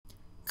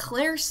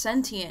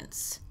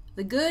Clairsentience.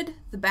 The good,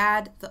 the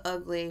bad, the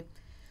ugly.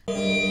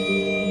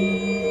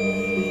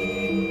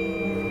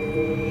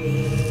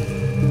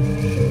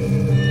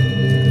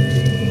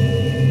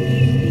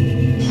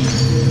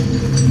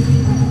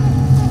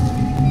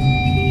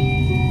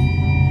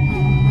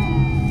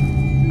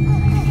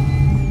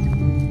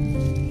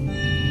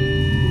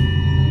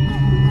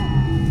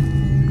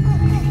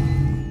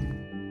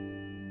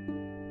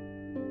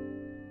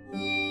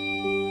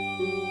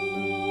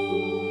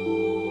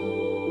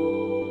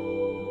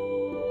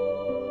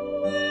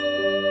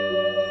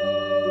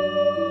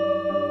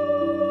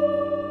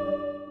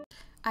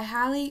 I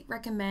highly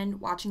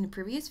recommend watching the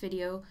previous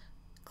video,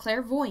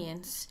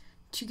 Clairvoyance,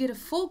 to get a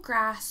full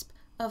grasp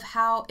of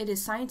how it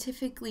is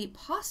scientifically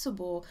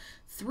possible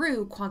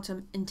through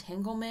quantum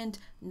entanglement,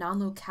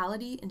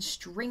 non-locality, and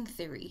string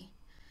theory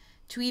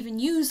to even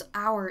use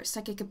our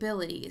psychic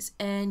abilities.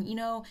 And you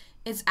know,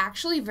 it's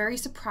actually very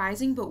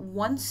surprising, but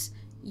once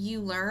you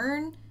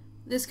learn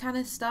this kind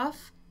of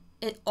stuff,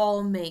 it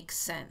all makes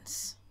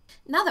sense.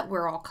 Now that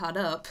we're all caught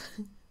up,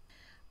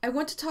 I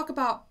want to talk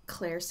about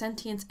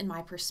clairsentience and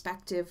my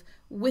perspective,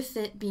 with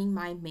it being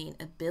my main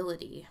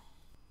ability.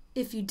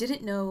 If you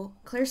didn't know,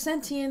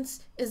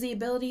 clairsentience is the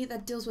ability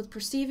that deals with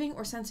perceiving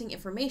or sensing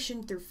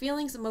information through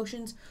feelings,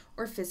 emotions,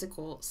 or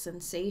physical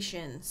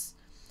sensations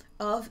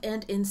of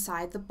and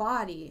inside the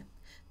body.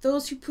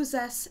 Those who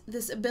possess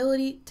this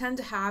ability tend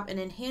to have an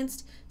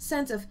enhanced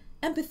sense of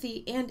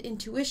empathy and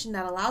intuition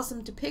that allows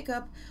them to pick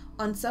up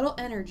on subtle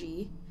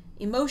energy,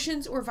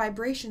 emotions, or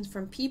vibrations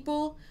from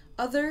people,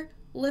 other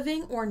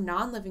living or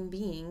non-living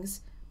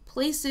beings,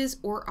 places,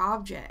 or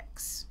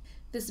objects.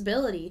 This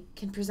ability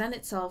can present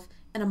itself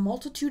in a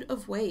multitude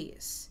of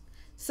ways,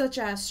 such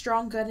as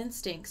strong gut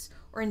instincts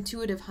or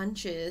intuitive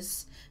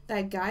hunches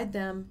that guide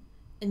them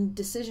in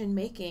decision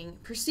making,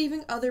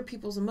 perceiving other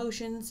people's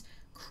emotions,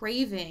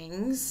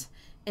 cravings,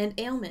 and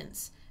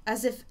ailments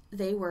as if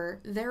they were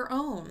their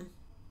own,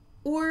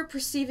 or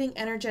perceiving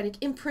energetic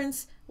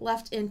imprints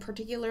left in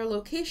particular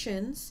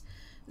locations.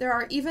 There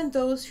are even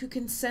those who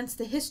can sense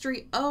the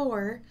history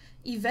or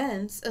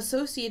events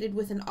associated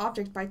with an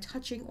object by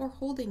touching or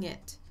holding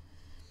it,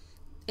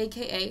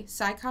 aka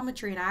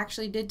psychometry, and I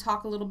actually did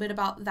talk a little bit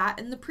about that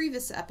in the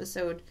previous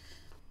episode.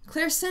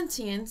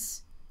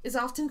 Clairsentience is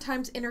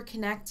oftentimes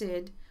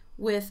interconnected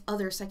with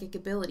other psychic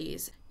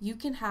abilities. You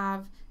can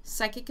have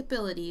psychic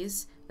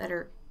abilities that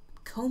are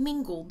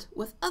commingled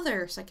with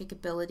other psychic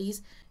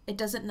abilities. It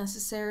doesn't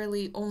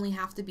necessarily only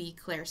have to be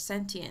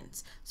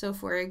clairsentience. So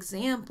for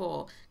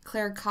example,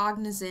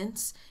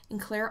 claircognizance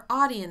and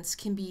clairaudience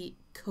can be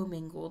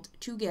commingled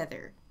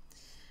together.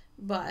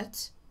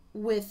 But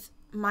with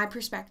my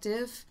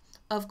perspective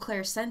of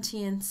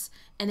clairsentience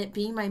and it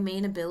being my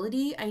main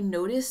ability, I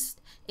noticed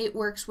it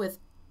works with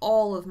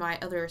all of my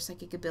other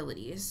psychic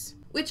abilities,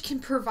 which can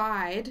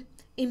provide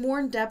a more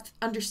in-depth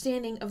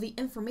understanding of the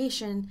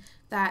information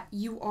that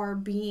you are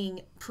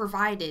being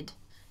provided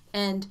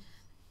and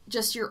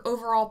just your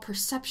overall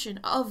perception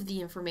of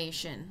the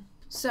information.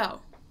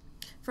 So,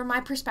 from my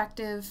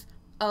perspective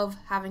of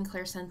having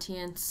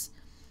clairsentience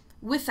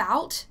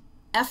without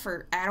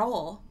effort at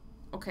all,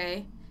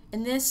 okay,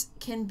 and this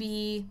can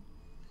be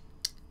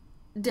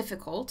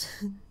difficult,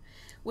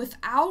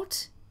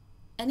 without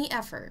any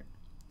effort,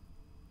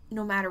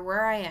 no matter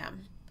where I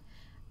am,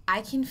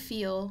 I can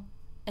feel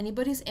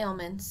anybody's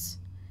ailments,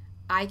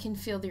 I can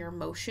feel their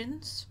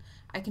emotions,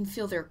 I can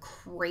feel their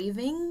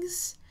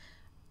cravings.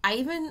 I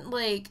even,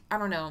 I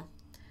don't know,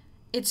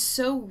 it's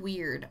so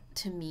weird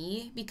to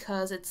me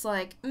because it's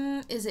like,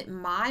 is it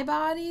my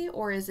body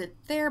or is it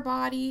their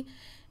body?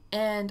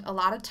 And a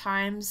lot of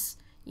times,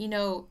 you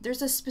know,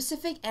 there's a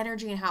specific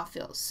energy in how it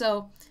feels.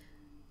 So,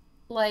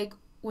 like,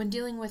 when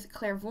dealing with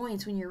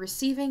clairvoyance, when you're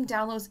receiving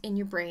downloads in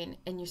your brain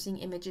and you're seeing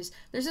images,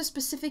 there's a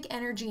specific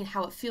energy in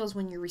how it feels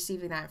when you're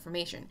receiving that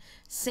information.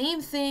 Same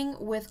thing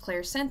with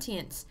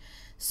clairsentience.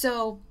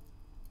 So,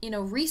 you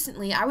know,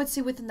 recently, I would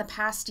say within the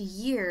past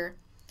year,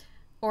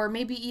 or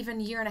maybe even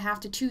a year and a half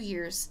to 2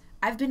 years,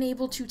 I've been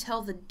able to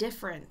tell the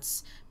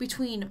difference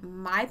between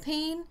my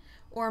pain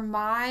or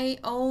my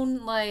own,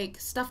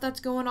 stuff that's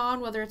going on,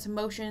 whether it's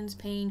emotions,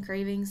 pain,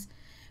 cravings,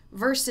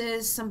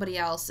 versus somebody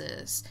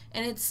else's.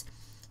 And it's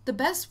the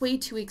best way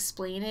to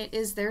explain it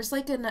is there's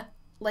a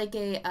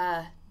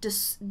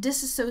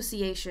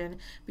disassociation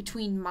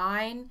between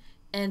mine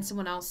and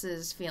someone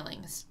else's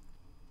feelings.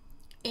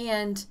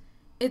 And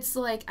it's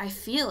like I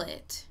feel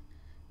it,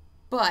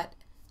 but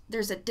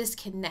there's a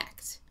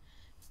disconnect.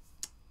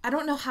 I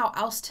don't know how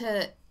else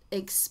to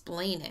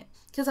explain it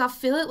because I'll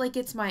feel it like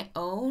it's my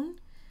own,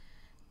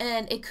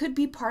 and it could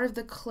be part of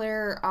the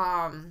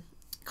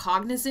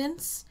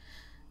cognizance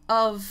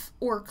of,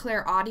 or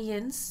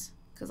clairaudience,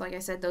 because like I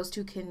said, those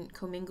two can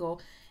commingle,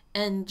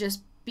 and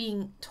just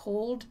being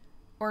told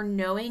or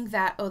knowing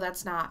that, oh,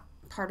 that's not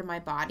part of my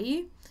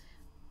body.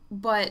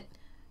 But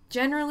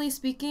generally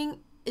speaking,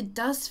 it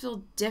does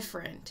feel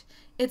different.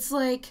 It's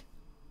like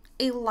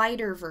a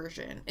lighter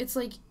version. It's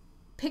like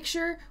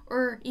picture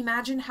or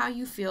imagine how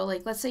you feel.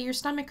 Like, let's say your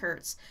stomach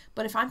hurts,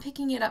 but if I'm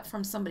picking it up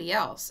from somebody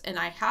else and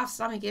I have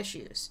stomach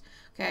issues,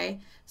 okay?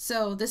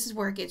 So this is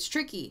where it gets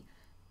tricky,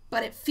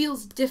 but it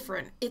feels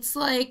different. It's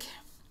like,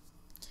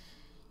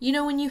 you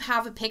know, when you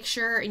have a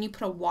picture and you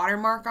put a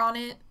watermark on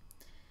it,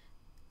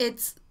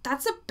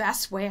 that's the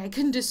best way I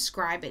can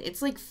describe it.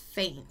 It's like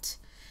faint.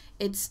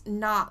 It's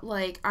not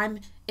like I'm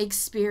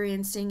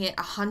experiencing it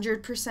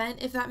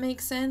 100%, if that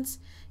makes sense.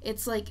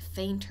 It's like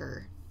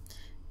fainter.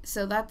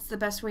 So that's the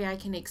best way I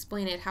can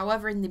explain it.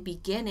 However, in the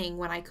beginning,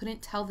 when I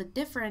couldn't tell the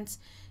difference,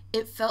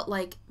 it felt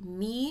like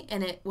me,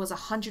 and it was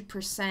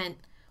 100%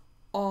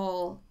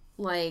 all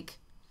like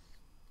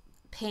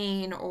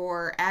pain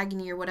or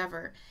agony or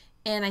whatever.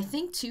 And I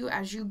think too,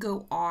 as you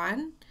go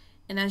on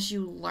and as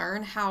you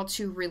learn how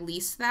to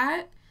release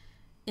that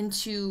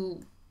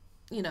into,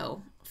 you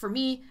know, for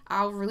me,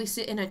 I'll release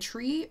it in a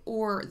tree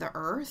or the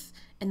earth,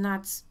 and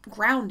that's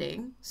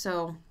grounding.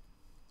 So,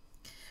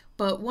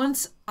 but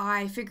once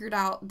I figured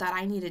out that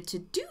I needed to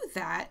do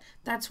that,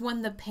 that's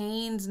when the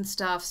pains and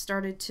stuff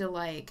started to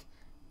like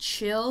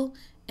chill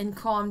and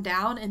calm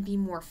down and be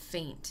more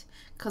faint,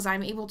 because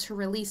I'm able to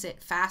release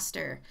it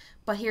faster.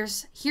 But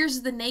here's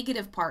the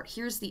negative part.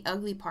 Here's the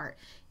ugly part.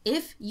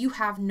 If you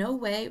have no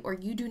way, or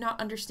you do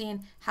not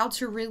understand how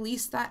to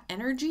release that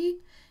energy,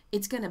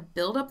 it's going to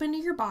build up into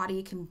your body.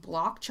 It can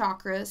block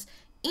chakras,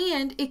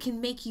 and it can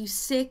make you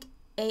sick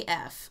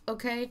AF,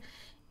 okay?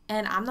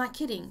 And I'm not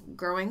kidding.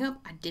 Growing up,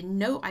 I didn't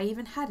know I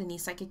even had any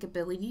psychic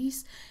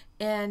abilities,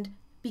 and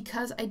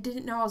because I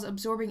didn't know I was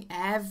absorbing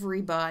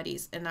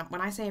everybody's, and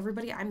when I say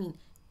everybody, I mean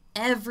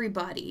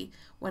everybody.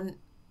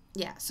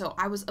 So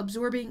I was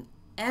absorbing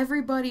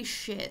everybody's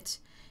shit,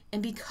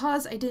 and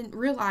because I didn't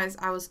realize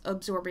I was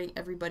absorbing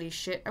everybody's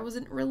shit, I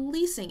wasn't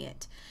releasing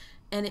it,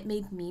 and it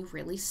made me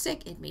really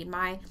sick. It made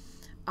my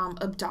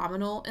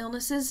abdominal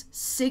illnesses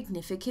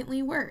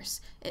significantly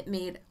worse. It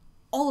made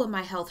all of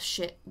my health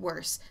shit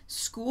worse.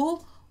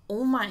 School,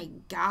 oh my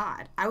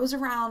god. I was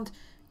around,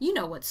 you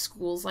know what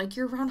school's like.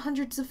 You're around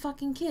hundreds of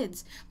fucking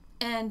kids,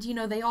 and, you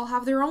know, they all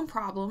have their own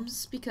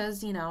problems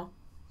because, you know,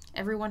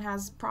 everyone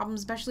has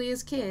problems, especially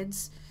as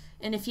kids.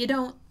 And if you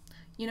don't,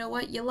 you know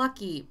what, you're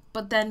lucky.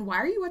 But then why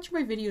are you watching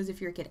my videos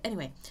if you're a kid?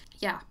 Anyway,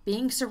 yeah,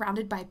 being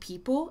surrounded by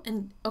people.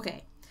 And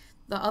okay,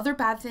 the other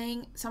bad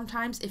thing,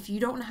 sometimes if you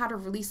don't know how to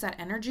release that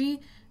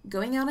energy,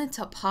 going out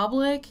into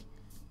public,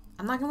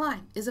 I'm not gonna lie,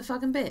 is a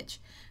fucking bitch.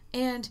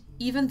 And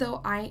even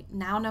though I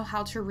now know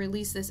how to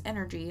release this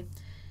energy,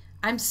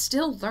 I'm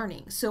still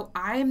learning. So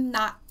I'm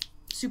not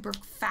super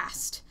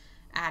fast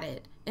at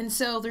it. And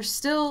so there's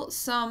still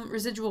some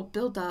residual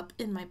buildup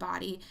in my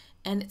body,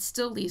 and it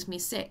still leaves me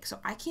sick. So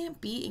I can't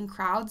be in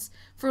crowds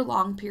for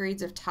long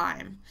periods of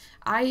time.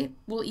 I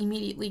will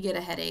immediately get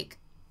a headache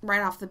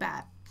right off the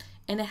bat.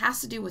 And it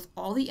has to do with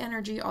all the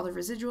energy, all the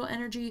residual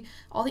energy,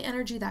 all the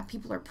energy that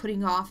people are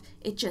putting off.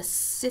 It just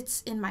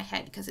sits in my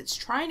head because it's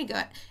trying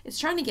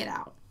to get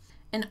out.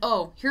 And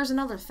oh, here's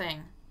another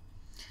thing.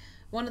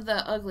 One of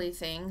the ugly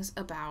things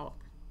about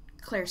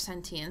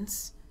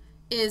clairsentience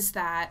is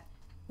that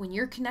when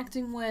you're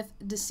connecting with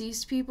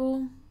deceased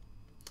people,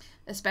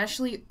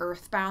 especially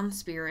earthbound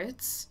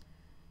spirits,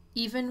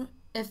 even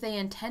if they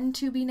intend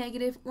to be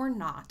negative or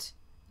not,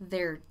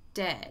 they're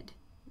dead,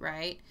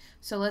 right?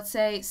 So let's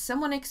say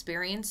someone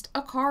experienced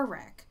a car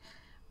wreck.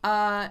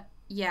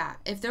 Yeah,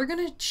 if they're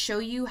gonna show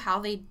you how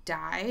they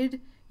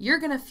died, you're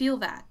gonna feel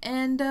that.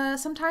 And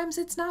sometimes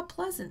it's not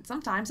pleasant.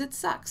 Sometimes it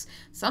sucks.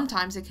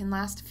 Sometimes it can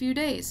last a few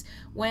days.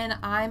 When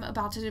I'm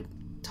about to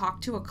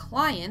talk to a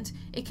client,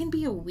 it can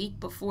be a week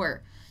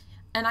before.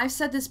 And I've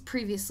said this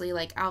previously,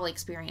 like, I'll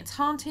experience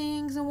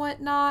hauntings and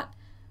whatnot,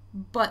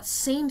 but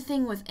same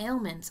thing with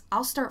ailments.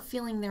 I'll start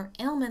feeling their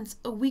ailments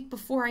a week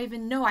before I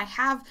even know I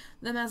have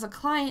them as a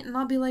client, and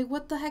I'll be like,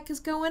 what the heck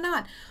is going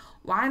on?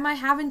 Why am I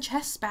having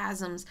chest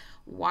spasms?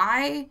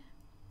 Why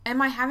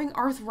am I having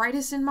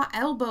arthritis in my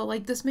elbow?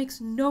 Like, this makes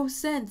no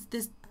sense.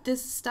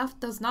 This stuff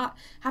does not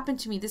happen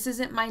to me. This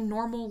isn't my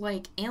normal,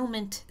 like,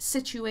 ailment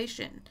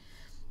situation.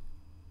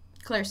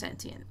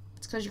 Clairsentient.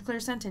 It's because you're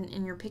clairsentient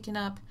and you're picking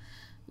up,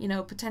 you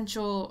know,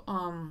 potential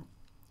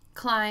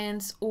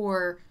clients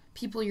or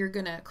people you're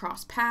gonna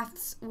cross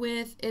paths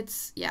with.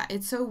 It's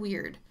so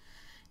weird.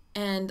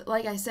 And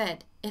like I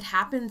said, it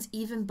happens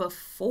even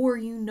before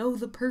you know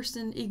the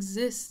person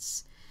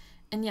exists.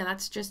 And yeah,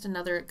 that's just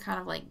another kind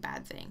of like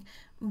bad thing.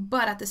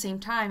 But at the same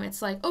time,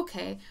 it's like,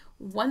 okay,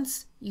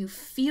 once you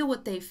feel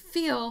what they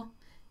feel,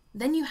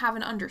 then you have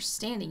an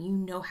understanding. You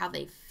know how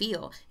they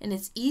feel, and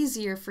it's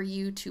easier for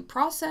you to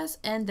process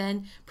and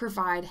then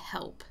provide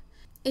help.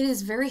 It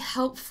is very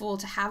helpful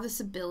to have this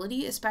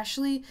ability,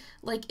 especially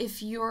like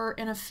if you're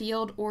in a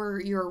field or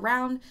you're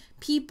around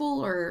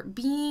people or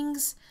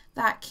beings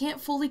that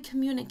can't fully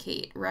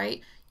communicate,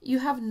 right? You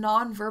have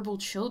nonverbal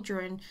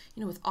children,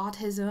 you know, with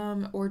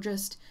autism, or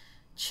just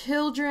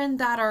children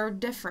that are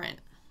different,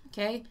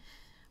 okay?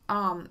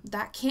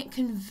 That can't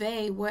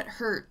convey what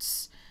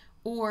hurts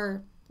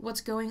or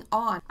what's going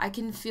on. I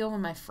can feel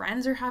when my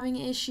friends are having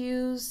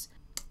issues.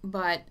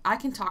 But I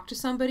can talk to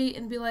somebody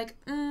and be like,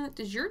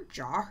 does your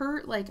jaw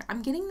hurt? Like,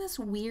 I'm getting this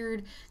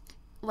weird,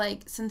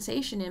 like,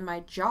 sensation in my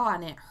jaw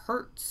and it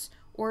hurts.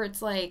 Or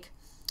it's like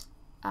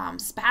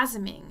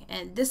spasming,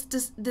 and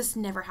this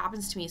never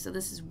happens to me, so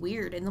this is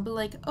weird. And they'll be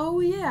like, oh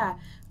yeah,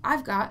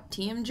 I've got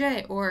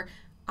TMJ, or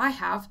I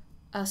have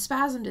a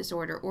spasm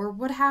disorder, or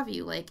what have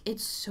you. Like,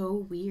 it's so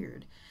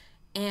weird.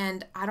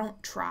 And I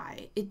don't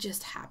try. It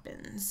just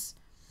happens.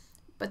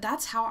 But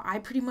that's how I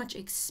pretty much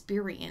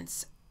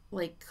experience,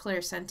 like,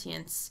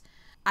 clairsentience.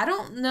 I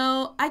don't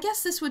know. I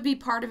guess this would be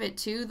part of it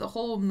too, the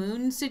whole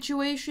moon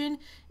situation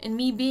and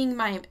me being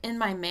in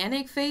my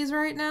manic phase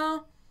right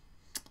now.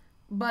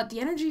 But the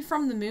energy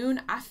from the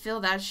moon, I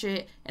feel that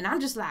shit, and I'm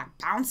just like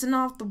bouncing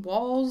off the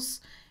walls,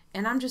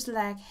 and I'm just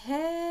like,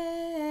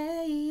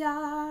 hey,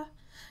 yeah.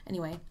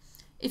 Anyway,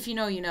 if you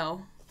know, you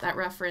know that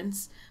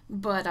reference.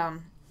 But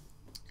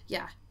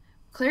yeah,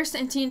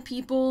 clairsentient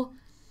people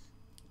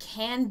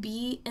can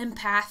be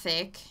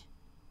empathic.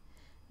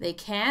 They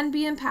can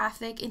be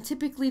empathic, and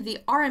typically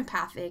they are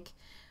empathic.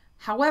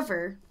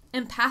 However,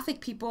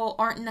 empathic people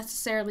aren't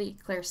necessarily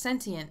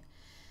clairsentient.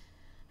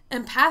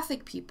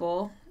 Empathic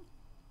people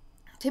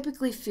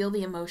typically feel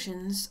the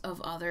emotions of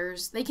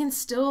others. They can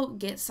still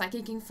get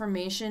psychic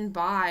information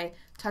by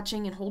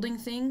touching and holding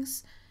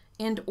things,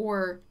 and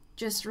or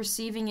just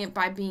receiving it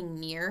by being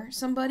near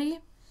somebody.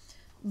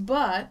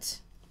 But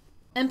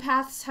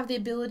empaths have the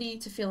ability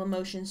to feel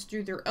emotions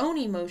through their own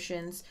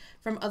emotions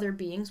from other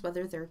beings,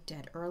 whether they're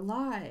dead or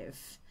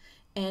alive,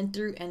 and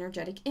through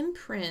energetic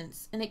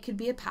imprints. And it could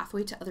be a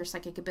pathway to other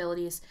psychic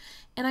abilities.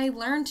 And I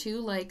learned too,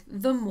 like,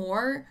 the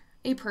more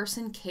a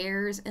person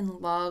cares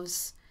and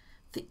loves,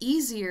 the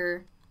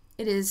easier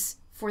it is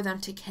for them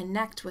to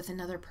connect with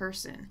another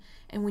person.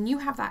 And when you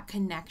have that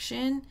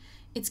connection,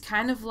 it's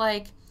kind of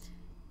like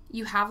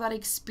you have that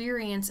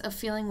experience of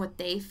feeling what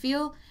they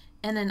feel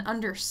and then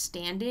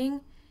understanding.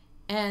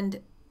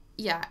 And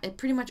yeah, it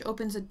pretty much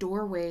opens a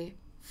doorway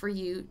for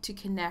you to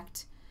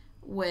connect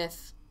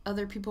with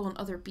other people and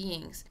other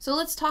beings. So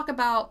let's talk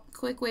about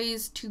quick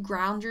ways to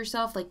ground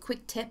yourself, like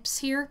quick tips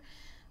here.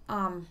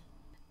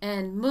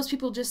 And most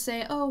people just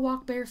say, oh,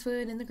 walk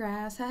barefoot in the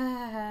grass, ha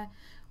ha ha.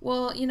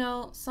 Well, you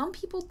know, some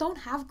people don't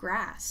have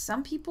grass.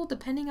 Some people,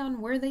 depending on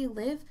where they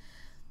live,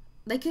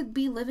 they could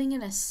be living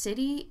in a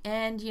city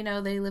and, you know,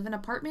 they live in an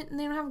apartment and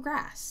they don't have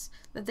grass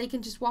that they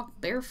can just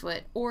walk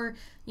barefoot. Or,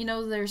 you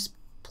know, there's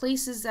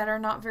places that are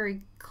not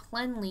very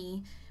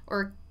cleanly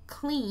or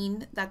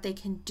clean that they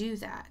can do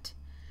that.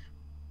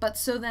 But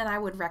so then I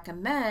would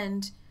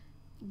recommend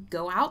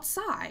go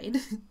outside.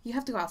 You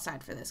have to go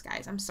outside for this,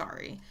 guys. I'm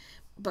sorry.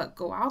 But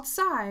go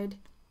outside,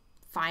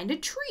 find a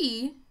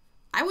tree.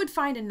 I would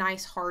find a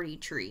nice hardy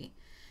tree.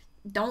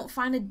 Don't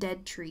find a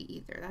dead tree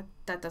either.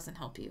 That doesn't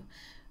help you.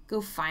 Go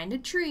find a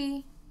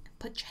tree,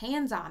 put your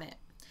hands on it,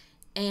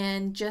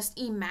 and just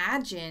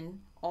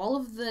imagine all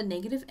of the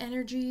negative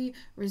energy,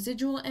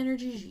 residual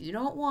energies you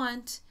don't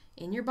want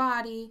in your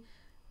body.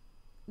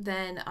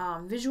 Then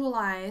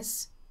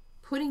visualize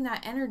putting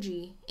that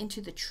energy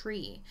into the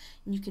tree.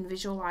 And you can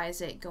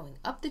visualize it going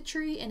up the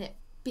tree and it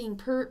being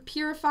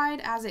purified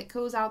as it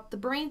goes out the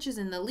branches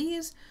and the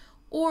leaves.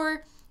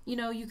 Or, you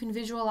know, you can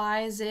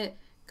visualize it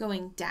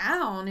going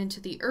down into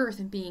the earth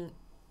and being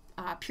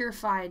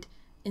purified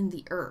in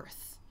the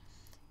earth.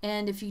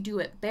 And if you do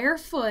it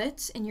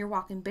barefoot and you're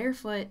walking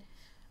barefoot,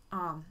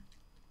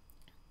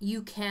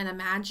 you can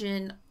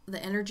imagine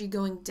the energy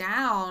going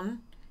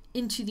down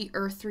into the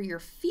earth through your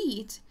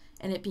feet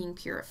and it being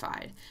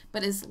purified.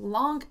 But as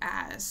long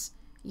as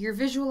you're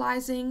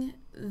visualizing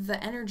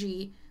the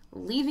energy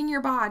leaving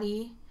your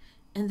body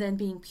and then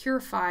being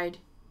purified,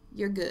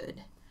 you're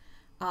good.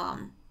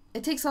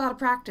 It takes a lot of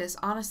practice,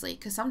 honestly,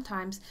 because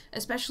sometimes,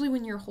 especially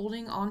when you're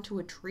holding onto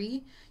a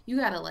tree, you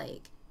gotta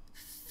like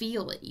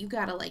feel it. You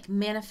gotta like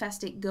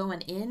manifest it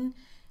going in,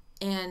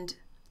 and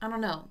I don't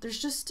know, there's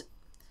just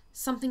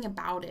something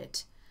about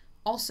it.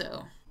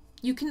 Also,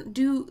 you can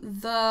do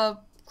the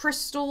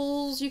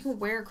crystals, you can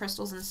wear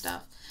crystals and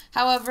stuff.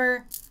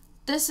 However,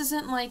 this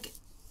isn't like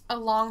a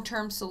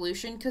long-term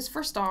solution because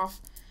first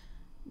off,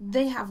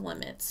 they have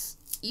limits.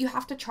 You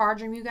have to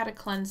charge them, you got to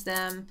cleanse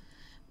them,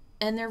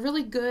 and they're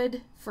really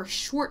good for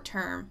short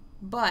term.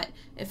 But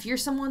if you're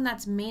someone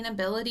that's main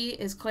ability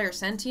is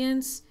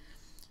clairsentience,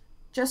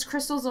 just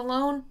crystals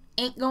alone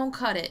ain't gonna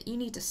cut it.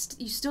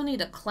 You still need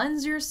to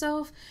cleanse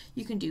yourself.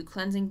 You can do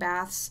cleansing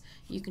baths.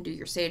 You can do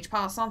your sage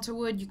palo santo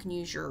wood. You can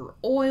use your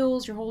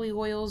oils, your holy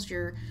oils,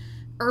 your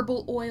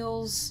herbal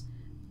oils.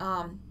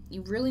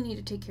 You really need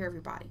to take care of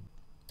your body.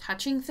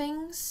 Touching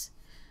things,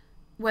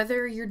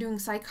 whether you're doing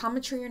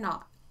psychometry or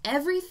not,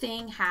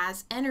 everything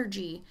has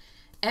energy.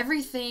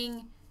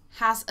 Everything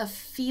has a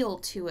feel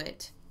to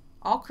it.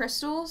 All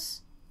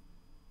crystals,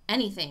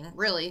 anything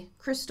really.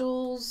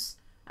 Crystals,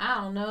 I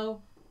don't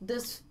know,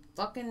 this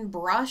fucking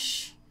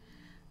brush,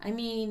 I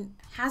mean,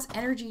 has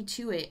energy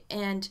to it.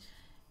 And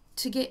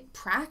to get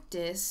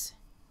practice,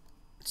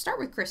 start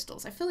with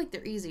crystals. I feel like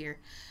they're easier.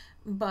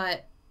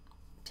 But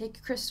take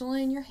a crystal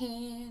in your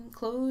hand,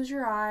 close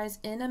your eyes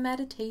in a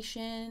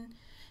meditation,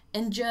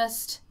 and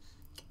just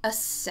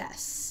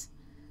assess,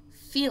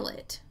 feel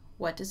it.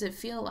 What does it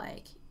feel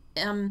like?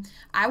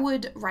 I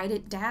would write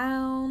it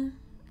down,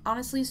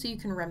 honestly, so you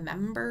can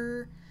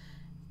remember,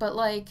 but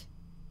like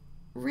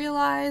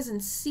realize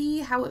and see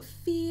how it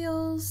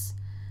feels,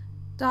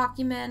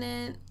 document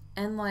it,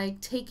 and like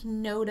take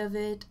note of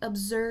it,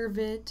 observe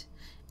it,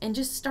 and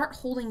just start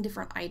holding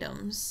different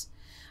items.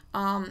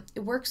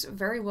 It works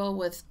very well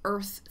with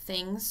earth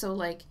things, so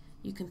like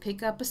you can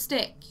pick up a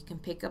stick, you can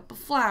pick up a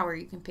flower,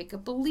 you can pick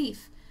up a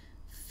leaf.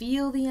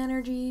 Feel the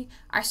energy.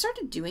 I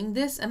started doing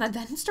this, and I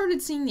then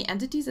started seeing the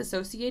entities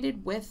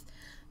associated with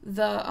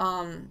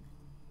the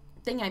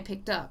thing I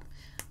picked up.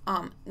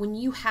 When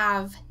you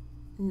have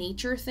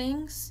nature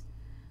things,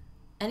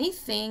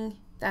 anything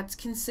that's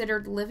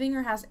considered living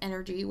or has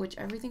energy, which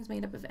everything's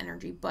made up of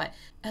energy, but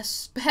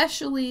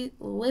especially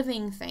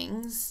living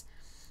things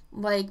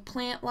like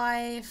plant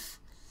life,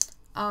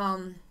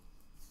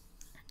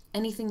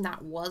 anything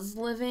that was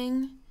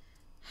living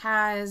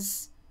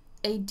has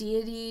a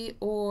deity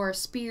or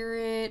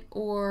spirit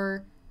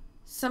or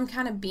some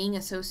kind of being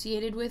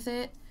associated with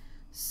it.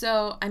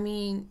 So, I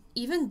mean,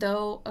 even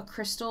though a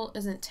crystal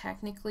isn't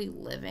technically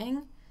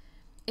living,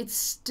 it's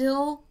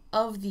still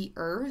of the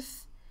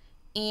earth,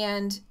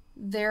 and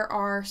there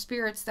are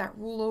spirits that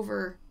rule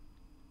over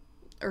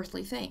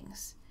earthly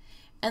things.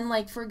 And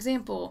like, for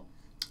example,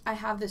 I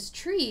have this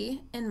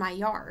tree in my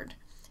yard,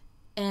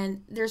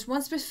 and there's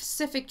one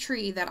specific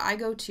tree that I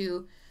go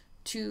to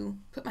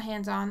put my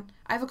hands on.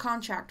 I have a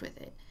contract with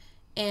it.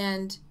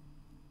 And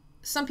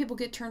some people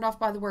get turned off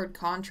by the word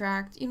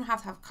contract. You don't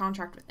have to have a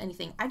contract with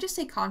anything. I just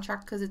say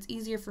contract because it's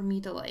easier for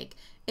me to like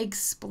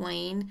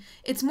explain.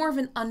 It's more of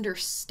an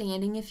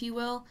understanding, if you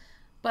will.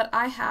 But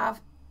I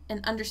have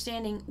an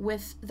understanding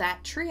with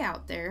that tree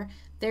out there.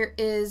 There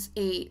is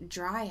a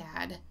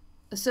dryad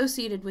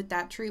associated with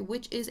that tree,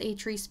 which is a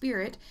tree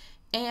spirit.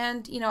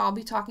 And, you know, I'll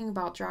be talking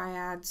about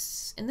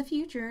dryads in the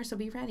future, so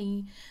be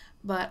ready.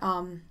 But,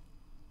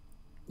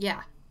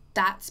 yeah,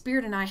 that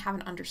spirit and I have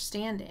an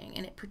understanding,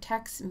 and it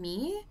protects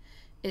me,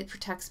 it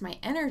protects my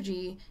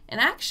energy, and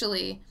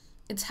actually,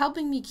 it's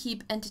helping me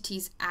keep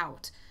entities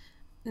out.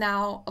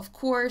 Now, of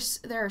course,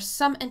 there are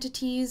some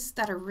entities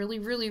that are really,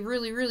 really,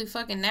 really, really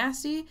fucking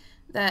nasty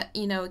that,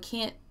 you know, it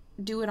can't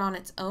do it on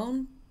its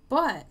own,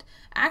 but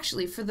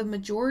actually, for the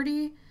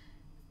majority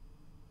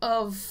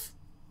of,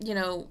 you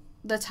know,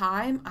 the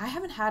time, I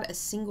haven't had a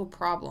single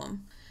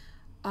problem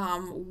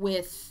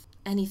with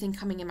anything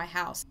coming in my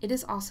house. It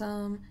is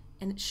awesome,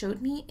 and it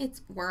showed me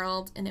its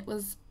world, and it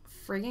was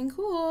friggin'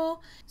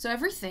 cool. So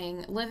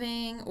everything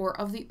living or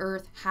of the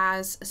earth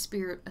has a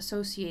spirit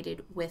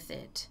associated with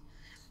it,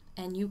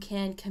 and you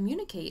can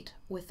communicate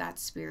with that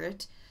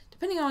spirit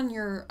depending on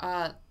your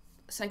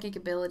psychic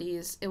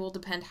abilities. It will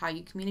depend how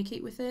you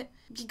communicate with it.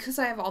 Because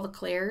I have all the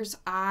clairs,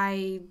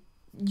 I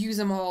use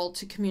them all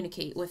to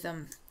communicate with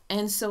them.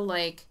 And so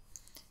like,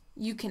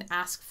 you can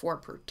ask for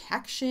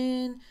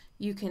protection,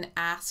 you can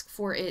ask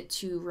for it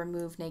to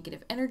remove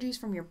negative energies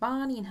from your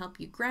body and help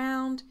you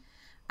ground.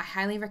 I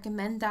highly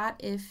recommend that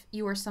if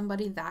you are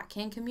somebody that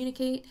can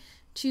communicate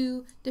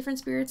to different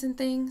spirits and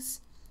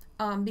things,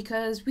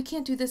 because we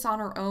can't do this on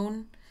our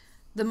own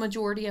the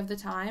majority of the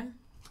time.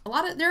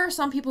 There are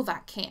some people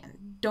that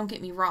can, don't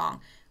get me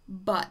wrong,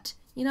 but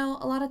you know,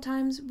 a lot of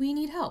times we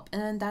need help,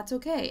 and that's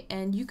okay.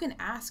 And you can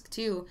ask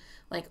too,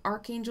 like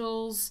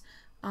archangels,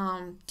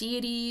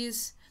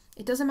 deities.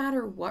 It doesn't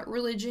matter what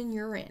religion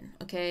you're in,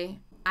 okay?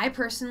 I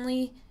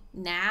personally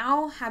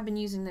now have been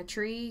using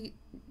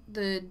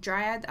the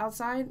dryad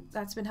outside.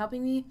 That's been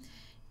helping me.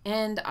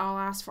 And I'll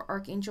ask for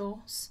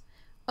archangels.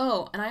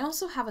 Oh, and I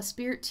also have a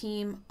spirit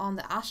team on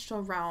the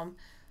astral realm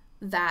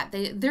that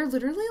they're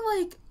literally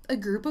like a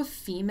group of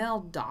female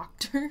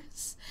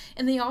doctors.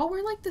 And they all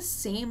wear like the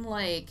same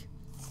like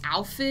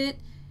outfit.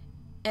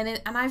 And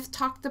I've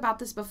talked about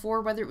this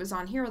before, whether it was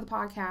on here or the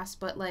podcast,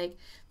 but like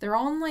they're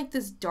all in like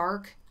this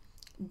dark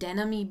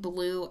denim-y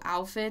blue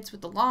outfits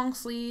with the long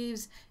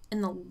sleeves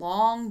and the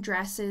long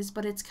dresses,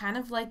 but it's kind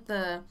of like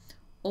the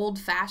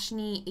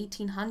old-fashioned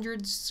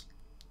 1800s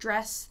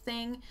dress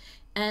thing,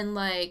 and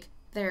like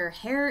their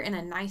hair in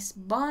a nice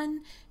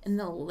bun, and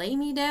they'll lay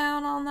me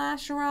down on the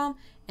astral realm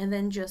and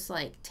then just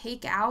like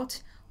take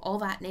out all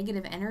that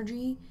negative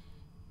energy.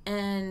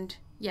 And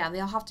yeah,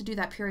 they'll have to do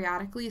that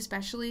periodically,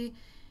 especially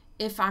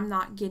if I'm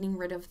not getting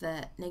rid of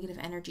the negative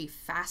energy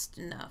fast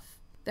enough.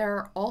 There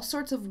are all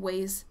sorts of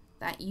ways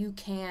that you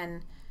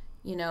can,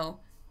 you know,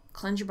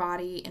 cleanse your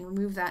body and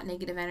remove that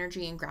negative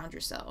energy and ground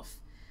yourself.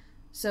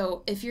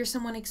 So if you're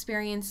someone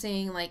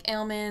experiencing like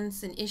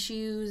ailments and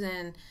issues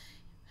and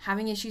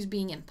having issues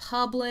being in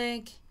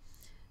public,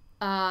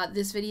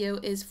 this video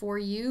is for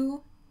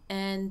you.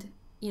 And,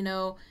 you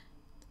know,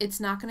 it's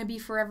not going to be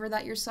forever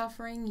that you're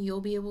suffering.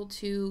 You'll be able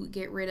to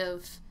get rid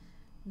of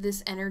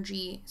this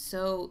energy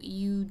so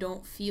you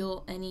don't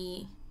feel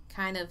any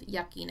kind of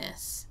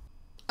yuckiness.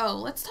 Oh,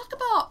 let's talk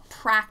about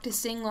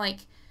practicing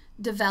like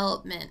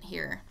development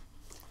here.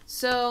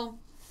 So,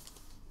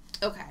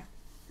 okay,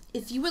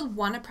 if you would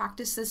want to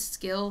practice this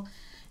skill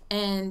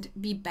and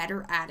be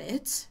better at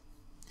it,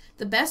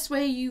 The best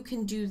way you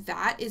can do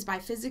that is by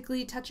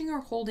physically touching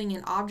or holding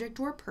an object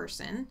or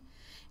person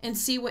and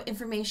see what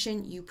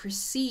information you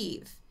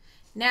perceive.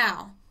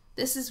 Now,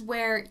 this is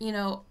where, you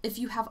know, if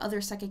you have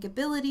other psychic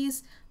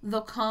abilities, they'll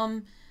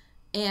come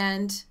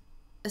and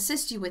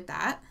assist you with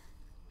that.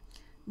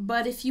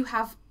 But if you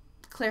have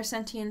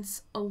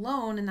clairsentience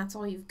alone and that's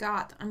all you've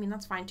got, I mean,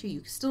 that's fine too.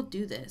 You can still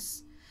do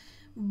this.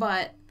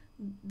 But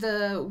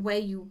the way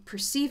you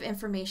perceive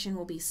information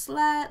will be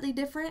slightly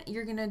different.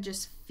 You're going to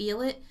just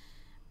feel it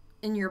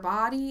in your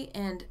body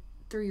and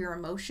through your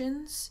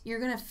emotions. You're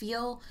going to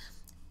feel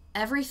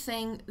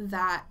everything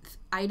that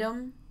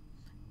item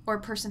or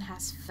person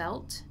has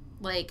felt.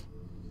 Like,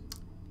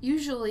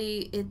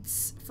 usually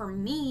it's, for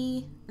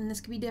me, and this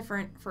could be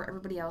different for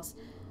everybody else,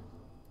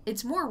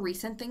 it's more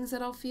recent things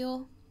that I'll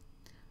feel,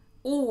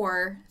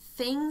 or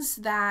things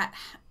that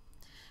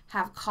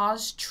have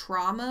caused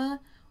trauma,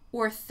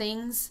 or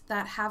things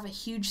that have a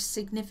huge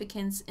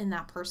significance in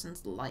that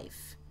person's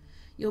life.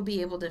 You'll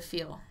be able to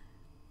feel.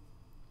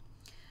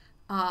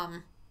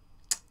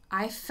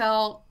 I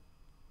felt,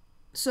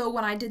 so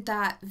when I did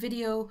that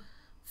video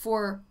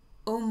for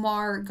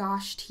Omar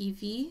Gosh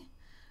TV,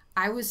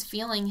 I was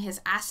feeling his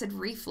acid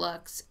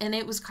reflux, and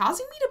it was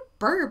causing me to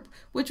burp,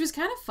 which was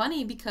kind of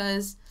funny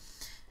because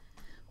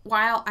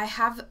while I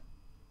have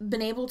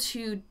been able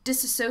to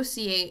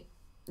disassociate,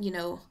 you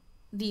know,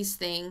 these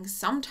things,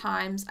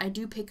 sometimes I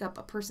do pick up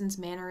a person's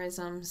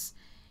mannerisms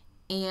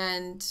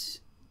and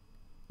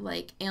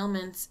like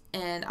ailments,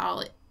 and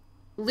I'll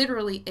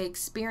literally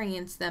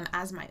experience them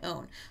as my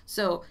own.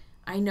 So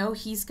I know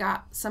he's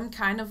got some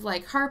kind of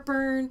like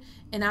heartburn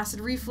and acid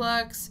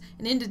reflux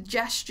and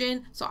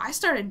indigestion. So I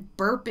started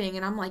burping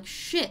and I'm like,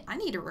 shit, I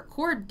need to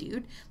record,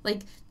 dude.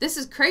 Like, this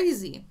is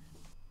crazy.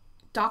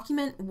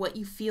 Document what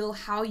you feel,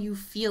 how you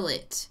feel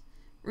it.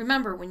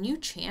 Remember, when you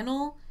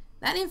channel,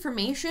 that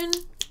information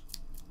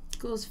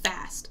goes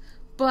fast.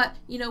 But,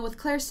 you know, with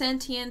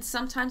clairsentience,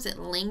 sometimes it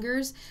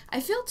lingers.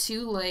 I feel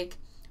too, like,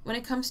 when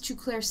it comes to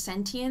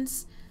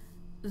clairsentience,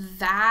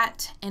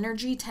 that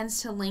energy tends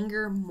to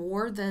linger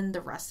more than the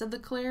rest of the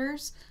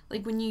clairs,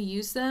 like when you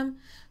use them.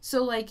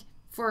 So like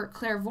for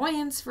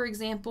clairvoyance, for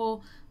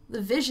example, the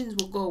visions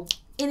will go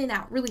in and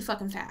out really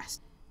fucking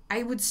fast.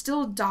 I would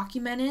still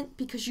document it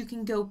because you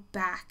can go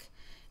back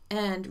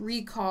and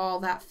recall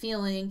that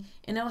feeling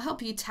and it'll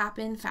help you tap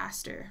in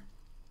faster.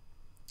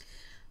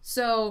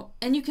 So,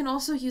 and you can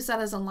also use that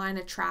as a line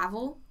of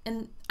travel.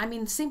 And I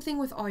mean, same thing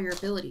with all your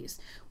abilities.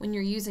 When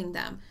you're using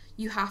them,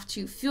 you have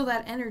to feel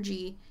that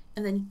energy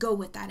and then go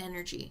with that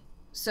energy.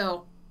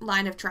 So,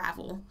 line of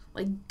travel,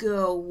 like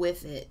go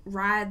with it,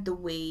 ride the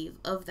wave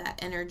of that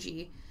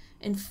energy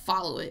and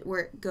follow it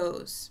where it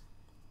goes.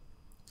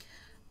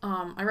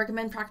 I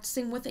recommend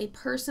practicing with a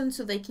person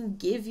so they can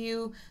give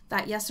you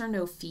that yes or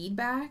no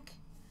feedback,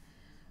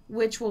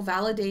 which will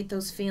validate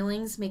those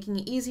feelings, making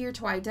it easier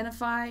to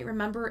identify,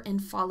 remember,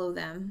 and follow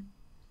them.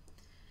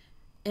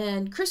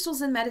 And crystals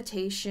and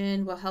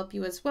meditation will help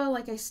you as well,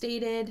 like I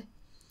stated.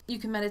 You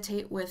can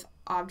meditate with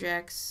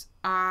objects.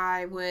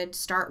 I would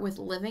start with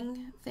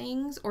living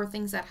things or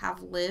things that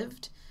have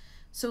lived.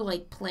 So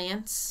like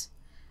plants.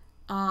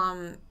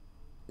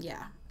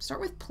 Yeah, start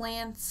with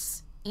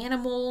plants,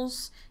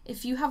 animals.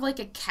 If you have like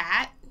a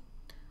cat,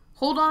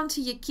 hold on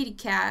to your kitty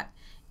cat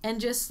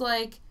and just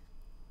like,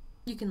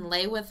 you can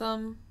lay with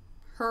them,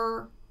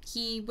 her,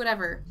 he,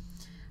 whatever.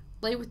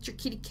 Lay with your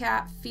kitty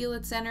cat, feel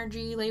its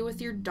energy. Lay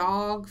with your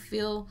dog,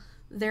 feel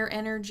their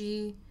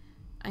energy.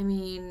 I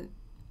mean,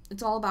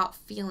 it's all about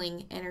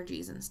feeling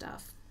energies and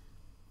stuff.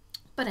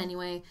 But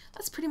anyway,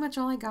 that's pretty much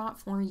all I got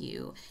for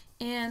you.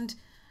 And,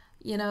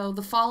 you know,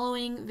 the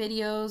following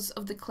videos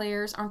of the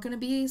clairs aren't going to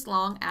be as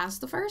long as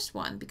the first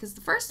one, because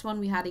the first one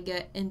we had to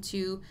get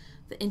into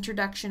the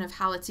introduction of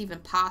how it's even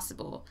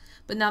possible.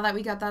 But now that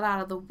we got that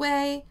out of the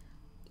way,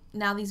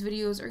 now these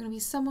videos are going to be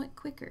somewhat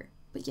quicker.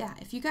 But yeah,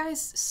 if you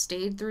guys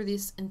stayed through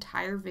this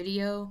entire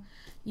video,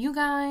 you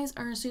guys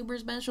are super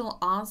special,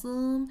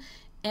 awesome,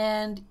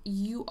 and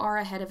you are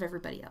ahead of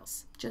everybody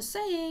else. Just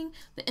saying,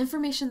 the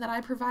information that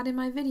I provide in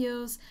my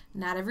videos,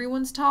 not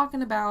everyone's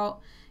talking about,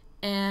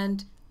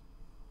 and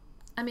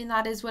I mean,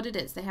 that is what it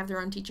is. They have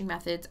their own teaching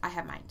methods, I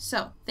have mine.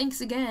 So,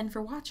 thanks again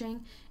for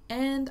watching,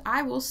 and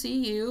I will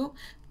see you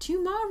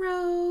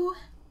tomorrow.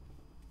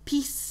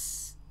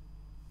 Peace.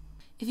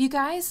 If you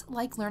guys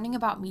like learning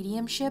about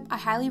mediumship, I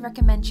highly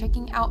recommend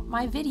checking out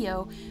my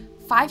video,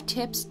 5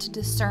 Tips to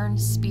Discern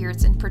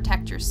Spirits and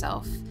Protect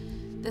Yourself.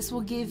 This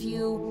will give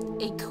you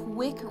a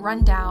quick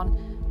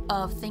rundown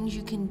of things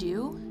you can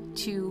do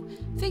to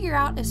figure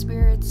out if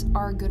spirits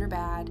are good or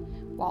bad,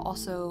 while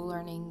also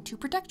learning to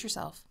protect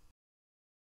yourself.